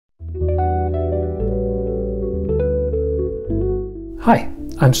Hi,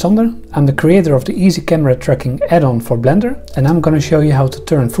 I'm Sander. I'm the creator of the Easy Camera Tracking add-on for Blender, and I'm going to show you how to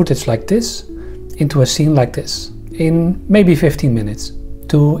turn footage like this into a scene like this in maybe 15 minutes.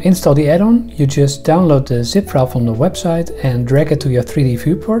 To install the add-on, you just download the zip file from the website and drag it to your 3D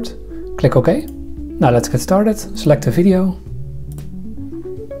viewport. Click OK. Now let's get started. Select the video.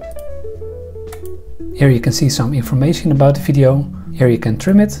 Here you can see some information about the video. Here you can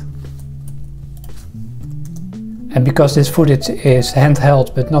trim it. And because this footage is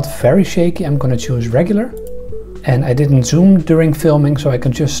handheld but not very shaky, I'm going to choose regular. And I didn't zoom during filming, so I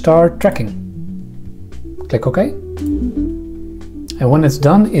can just start tracking. Click OK. And when it's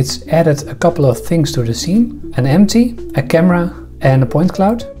done, it's added a couple of things to the scene. An empty, a camera and a point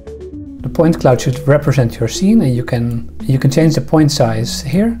cloud. The point cloud should represent your scene, and you can change the point size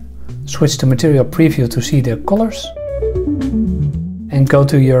here. Switch to material preview to see the colors. And go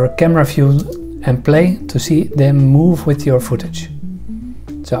to your camera view and play to see them move with your footage.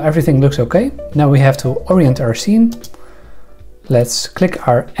 So everything looks okay. Now we have to orient our scene. Let's click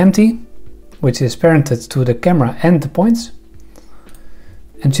our empty, which is parented to the camera and the points.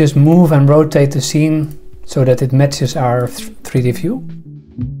 And just move and rotate the scene so that it matches our 3D view.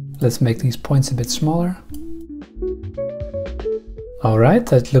 Let's make these points a bit smaller. Alright,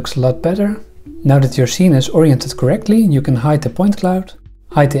 that looks a lot better. Now that your scene is oriented correctly, you can hide the point cloud,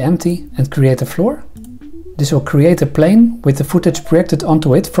 hide the empty and create a floor. This will create a plane with the footage projected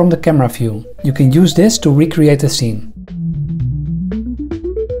onto it from the camera view. You can use this to recreate the scene.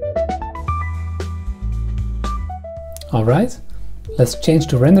 Alright, let's change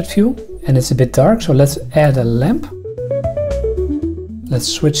to rendered view, and it's a bit dark, so let's add a lamp. Let's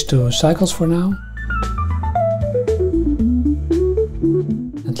switch to cycles for now.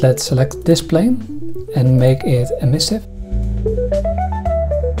 And let's select this plane and make it emissive.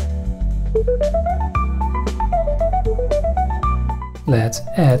 Let's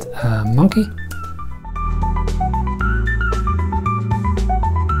add a monkey.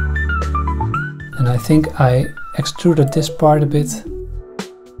 And I think I extruded this part a bit.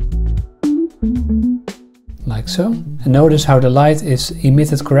 Like so. And notice how the light is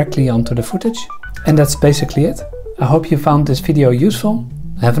emitted correctly onto the footage. And that's basically it. I hope you found this video useful.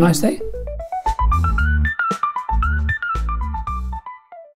 Have a nice day.